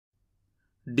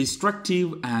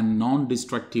Destructive and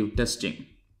non-destructive testing.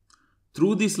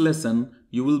 Through this lesson,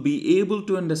 you will be able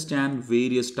to understand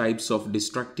various types of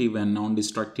destructive and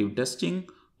non-destructive testing.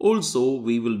 Also,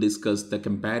 we will discuss the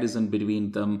comparison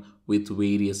between them with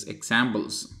various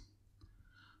examples.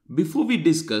 Before we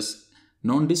discuss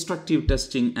non-destructive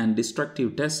testing and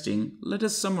destructive testing, let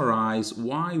us summarize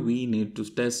why we need to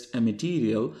test a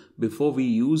material before we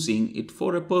using it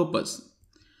for a purpose.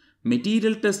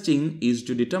 Material testing is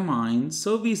to determine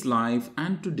service life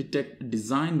and to detect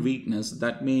design weakness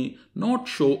that may not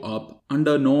show up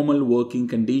under normal working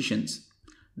conditions.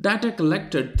 Data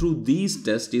collected through these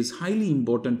tests is highly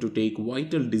important to take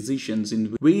vital decisions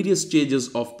in various stages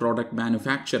of product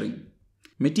manufacturing.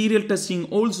 Material testing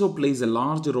also plays a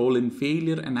large role in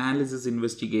failure analysis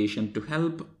investigation to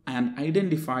help and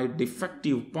identify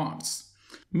defective parts.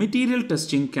 Material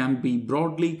testing can be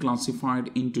broadly classified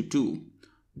into two: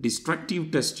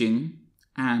 destructive testing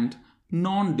and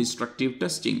non-destructive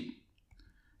testing.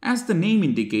 As the name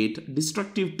indicates,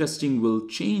 destructive testing will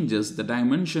changes the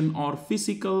dimension or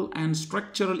physical and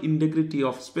structural integrity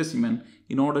of specimen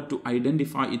in order to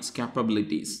identify its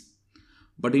capabilities.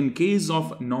 But in case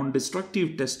of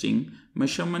non-destructive testing,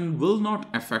 measurement will not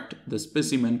affect the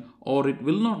specimen or it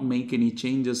will not make any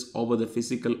changes over the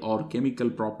physical or chemical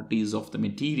properties of the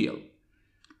material.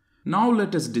 Now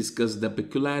let us discuss the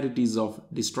peculiarities of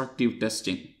destructive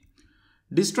testing.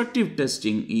 Destructive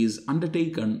testing is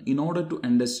undertaken in order to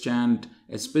understand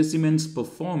a specimen's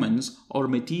performance or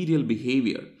material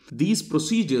behavior. These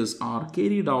procedures are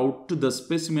carried out to the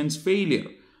specimen's failure.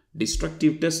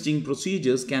 Destructive testing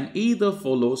procedures can either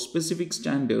follow specific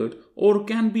standard or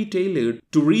can be tailored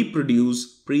to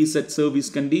reproduce preset service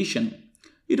condition.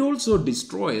 It also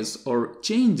destroys or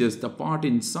changes the part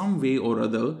in some way or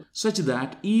other such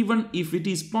that even if it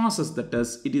passes the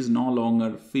test, it is no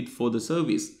longer fit for the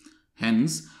service.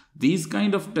 Hence, this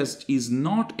kind of test is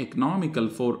not economical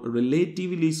for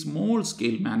relatively small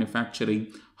scale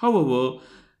manufacturing. However,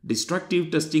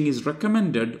 destructive testing is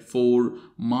recommended for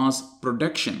mass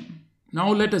production. Now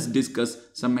let us discuss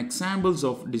some examples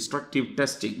of destructive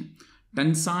testing.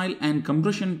 Tensile and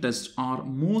compression tests are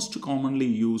most commonly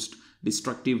used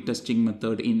destructive testing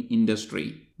method in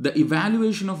industry. The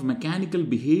evaluation of mechanical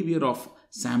behavior of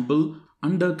sample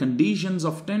under conditions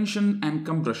of tension and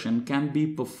compression can be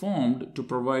performed to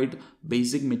provide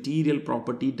basic material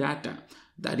property data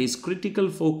that is critical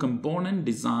for component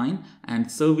design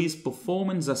and service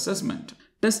performance assessment.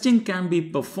 Testing can be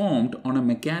performed on a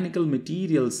mechanical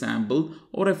material sample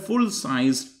or a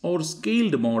full-sized or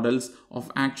scaled models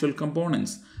of actual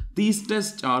components. These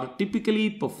tests are typically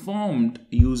performed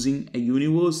using a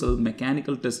universal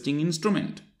mechanical testing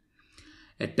instrument.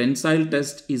 A tensile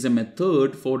test is a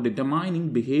method for determining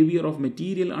behavior of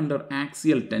material under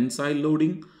axial tensile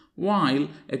loading, while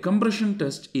a compression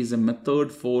test is a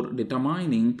method for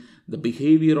determining the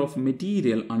behavior of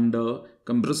material under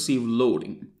compressive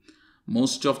loading.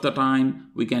 Most of the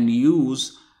time, we can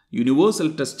use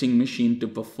universal testing machine to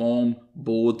perform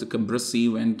both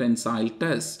compressive and tensile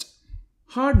test.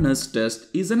 Hardness test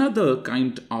is another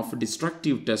kind of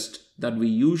destructive test that we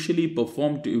usually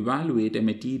perform to evaluate a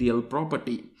material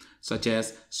property such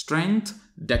as strength,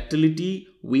 ductility,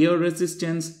 wear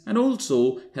resistance, and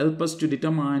also help us to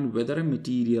determine whether a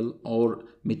material or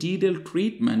material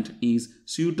treatment is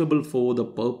suitable for the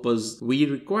purpose we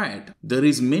required. There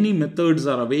is many methods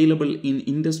are available in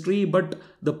industry, but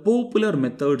the popular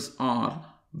methods are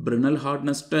Brinell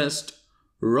hardness test,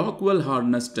 Rockwell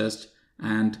hardness test,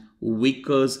 and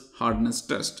Vickers hardness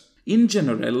test. In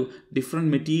general, different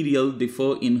materials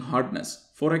differ in hardness.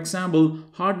 For example,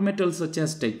 hard metals such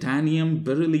as titanium,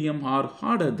 beryllium are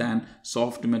harder than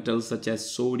soft metals such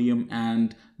as sodium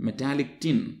and metallic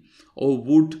tin, or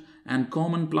wood and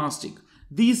common plastic.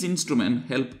 These instruments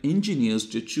help engineers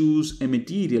to choose a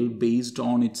material based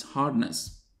on its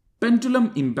hardness.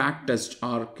 Pendulum impact tests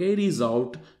are carried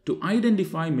out to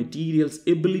identify material's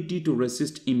ability to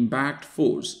resist impact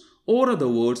force. Or other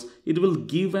words, it will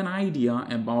give an idea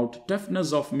about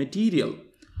toughness of material.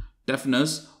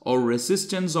 Toughness or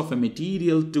resistance of a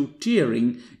material to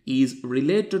tearing is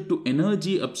related to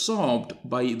energy absorbed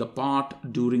by the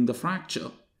part during the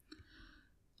fracture.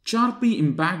 Charpy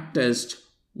impact test,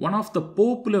 one of the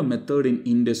popular method in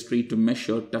industry to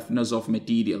measure toughness of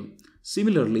material.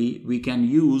 Similarly, we can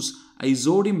use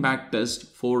Izod impact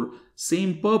test for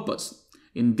same purpose.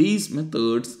 In these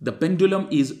methods, the pendulum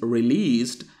is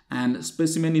released and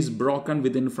specimen is broken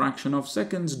within fraction of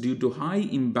seconds due to high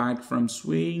impact from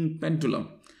swaying pendulum.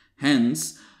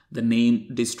 Hence, the name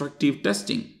destructive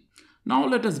testing. Now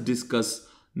let us discuss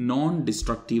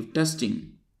non-destructive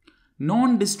testing.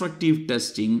 Non-destructive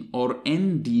testing, or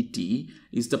NDT,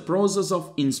 is the process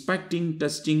of inspecting,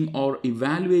 testing, or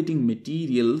evaluating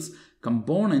materials,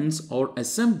 components, or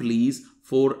assemblies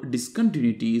for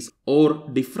discontinuities or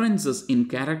differences in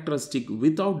characteristic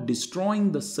without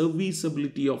destroying the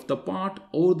serviceability of the part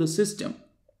or the system.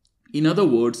 In other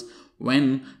words,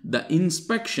 when the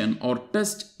inspection or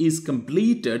test is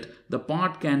completed, the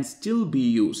part can still be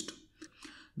used.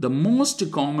 The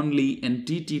most commonly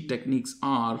NDT techniques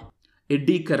are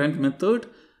eddy-current method,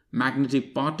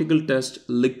 magnetic particle test,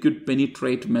 liquid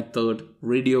penetrate method,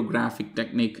 radiographic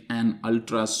technique, and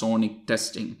ultrasonic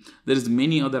testing. There is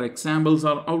many other examples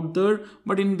are out there,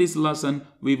 but in this lesson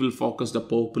we will focus the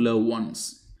popular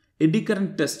ones.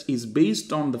 Eddy-current test is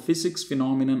based on the physics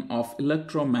phenomenon of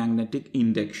electromagnetic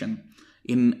induction.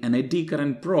 In an eddy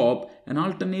current probe, an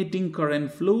alternating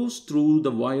current flows through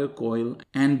the wire coil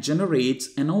and generates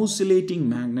an oscillating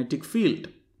magnetic field.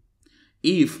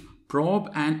 If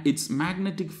probe and its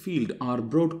magnetic field are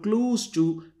brought close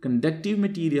to conductive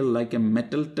material like a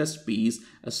metal test piece,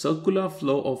 a circular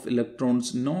flow of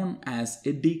electrons known as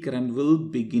eddy current will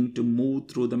begin to move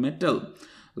through the metal,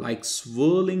 like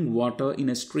swirling water in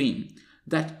a stream.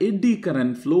 That eddy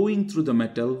current flowing through the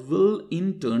metal will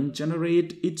in turn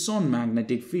generate its own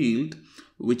magnetic field,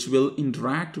 which will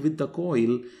interact with the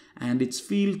coil and its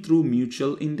field through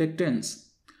mutual inductance.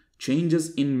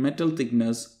 Changes in metal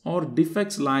thickness or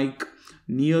defects like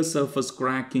near surface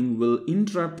cracking will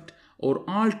interrupt or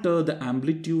alter the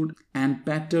amplitude and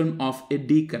pattern of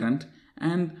eddy current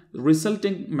and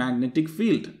resulting magnetic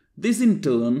field. This in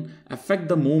turn affects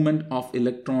the movement of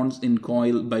electrons in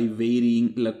coil by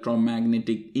varying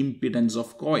electromagnetic impedance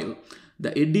of coil.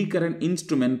 The eddy current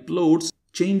instrument plots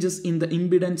changes in the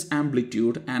impedance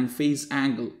amplitude and phase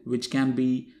angle, which can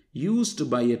be used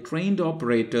by a trained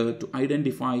operator to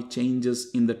identify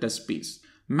changes in the test piece.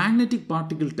 Magnetic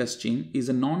particle testing is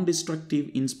a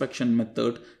non-destructive inspection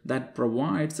method that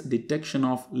provides detection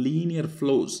of linear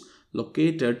flows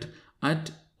located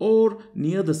at or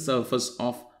near the surface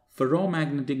of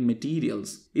ferromagnetic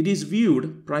materials. It is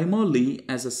viewed primarily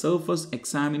as a surface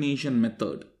examination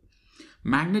method.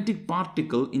 Magnetic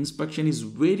particle inspection is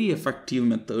very effective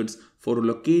methods for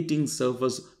locating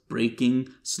surface breaking,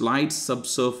 slight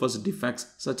subsurface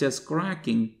defects such as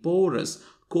cracking, porous,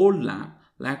 cold lap,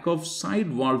 lack of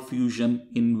sidewall fusion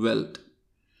in welt.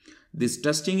 This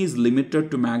testing is limited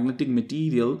to magnetic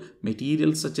material.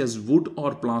 Materials such as wood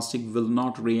or plastic will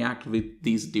not react with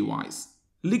this device.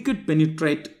 Liquid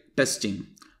penetrate testing.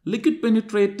 Liquid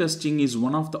penetrate testing is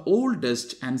one of the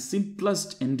oldest and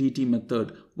simplest NDT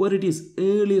method, where its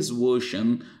earliest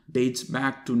version dates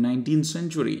back to 19th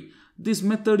century. This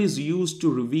method is used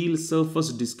to reveal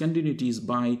surface discontinuities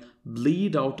by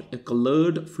bleed out a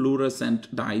colored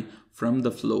fluorescent dye from the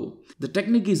flow. The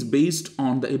technique is based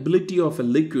on the ability of a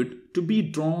liquid to be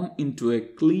drawn into a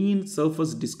clean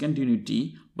surface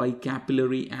discontinuity by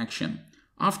capillary action.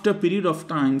 After a period of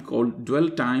time called dwell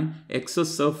time, excess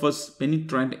surface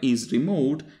penetrant is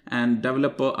removed and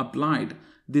developer applied.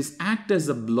 This acts as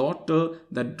a blotter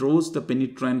that draws the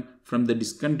penetrant from the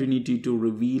discontinuity to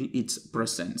reveal its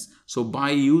presence. So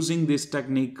by using this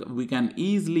technique, we can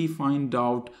easily find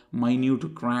out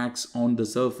minute cracks on the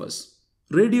surface.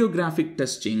 Radiographic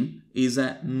testing is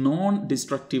a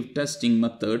non-destructive testing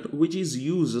method which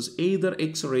uses either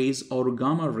X-rays or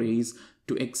gamma rays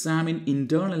to examine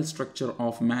internal structure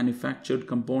of manufactured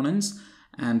components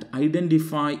and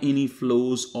identify any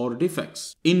flaws or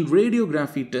defects. In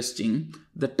radiography testing,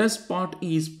 the test part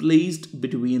is placed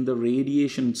between the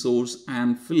radiation source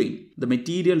and film. The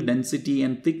material density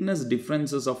and thickness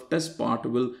differences of test part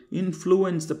will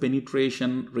influence the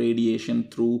penetration radiation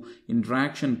through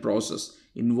interaction process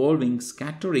involving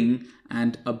scattering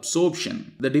and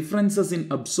absorption. The differences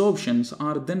in absorptions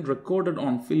are then recorded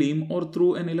on film or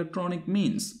through an electronic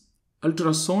means.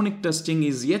 Ultrasonic testing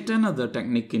is yet another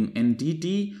technique in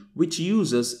NDT which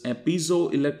uses a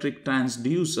piezoelectric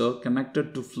transducer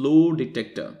connected to flow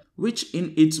detector, which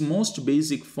in its most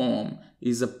basic form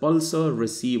is a pulsar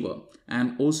receiver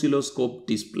and oscilloscope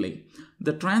display.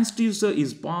 The transducer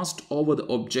is passed over the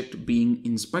object being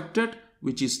inspected,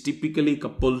 which is typically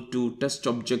coupled to test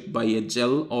object by a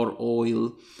gel or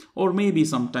oil, or maybe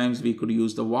sometimes we could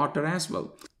use the water as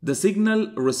well. The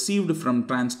signal received from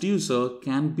transducer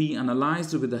can be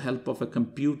analyzed with the help of a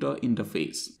computer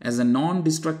interface. As a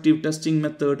non-destructive testing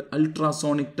method,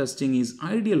 ultrasonic testing is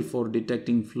ideal for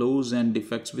detecting flaws and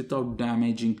defects without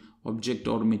damaging object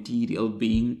or material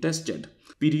being tested.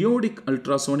 Periodic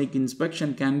ultrasonic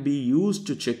inspection can be used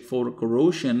to check for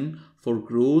corrosion, for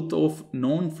growth of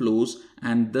non-flows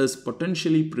and thus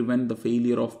potentially prevent the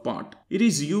failure of part. It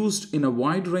is used in a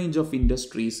wide range of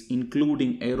industries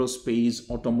including aerospace,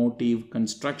 automotive,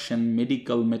 construction,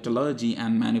 medical, metallurgy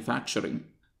and manufacturing.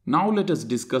 Now let us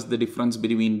discuss the difference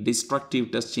between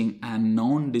destructive testing and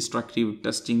non-destructive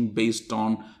testing based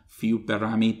on few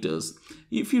parameters.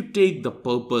 If you take the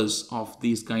purpose of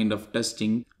this kind of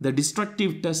testing, the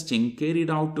destructive testing carried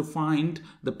out to find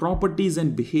the properties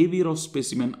and behavior of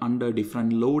specimen under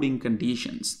different loading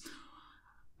conditions.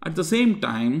 At the same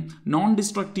time,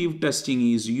 non-destructive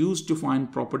testing is used to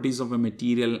find properties of a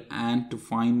material and to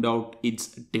find out its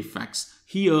defects.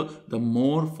 Here, the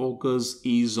more focus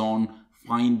is on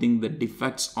finding the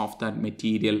defects of that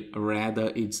material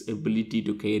rather its ability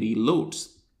to carry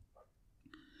loads.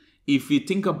 If we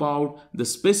think about the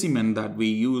specimen that we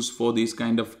use for this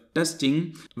kind of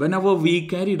testing, whenever we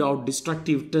carried out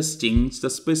destructive testing, the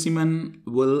specimen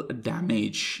will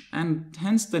damage and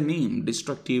hence the name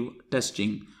destructive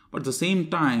testing. But at the same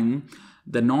time,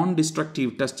 the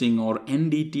non-destructive testing or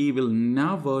NDT will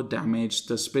never damage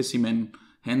the specimen.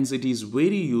 Hence it is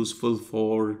very useful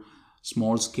for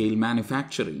small scale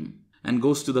manufacturing. And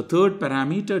goes to the third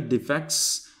parameter,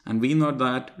 defects, and we know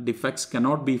that defects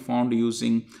cannot be found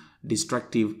using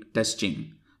destructive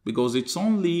testing because it's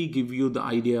only give you the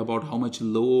idea about how much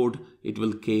load it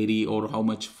will carry or how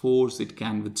much force it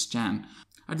can withstand.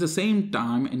 At the same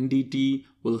time, NDT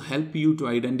will help you to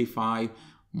identify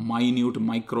minute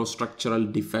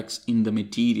microstructural defects in the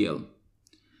material.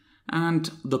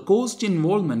 And the cost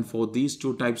involvement for these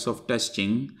two types of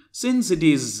testing, since it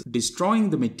is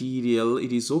destroying the material,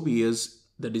 it is obvious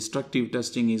the destructive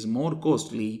testing is more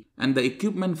costly and the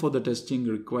equipment for the testing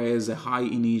requires a high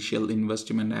initial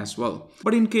investment as well.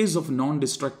 But in case of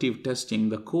non-destructive testing,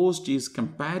 the cost is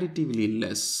comparatively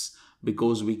less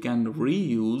because we can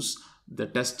reuse the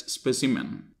test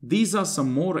specimen. These are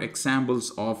some more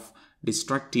examples of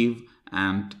destructive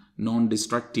and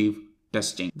non-destructive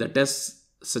testing. The tests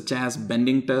such as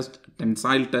bending test,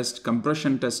 tensile test,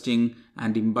 compression testing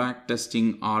and impact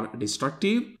testing are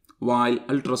destructive, while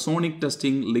ultrasonic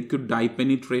testing, liquid dye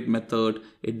penetrate method,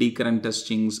 eddy-current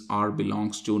testings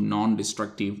belongs to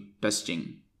non-destructive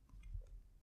testing.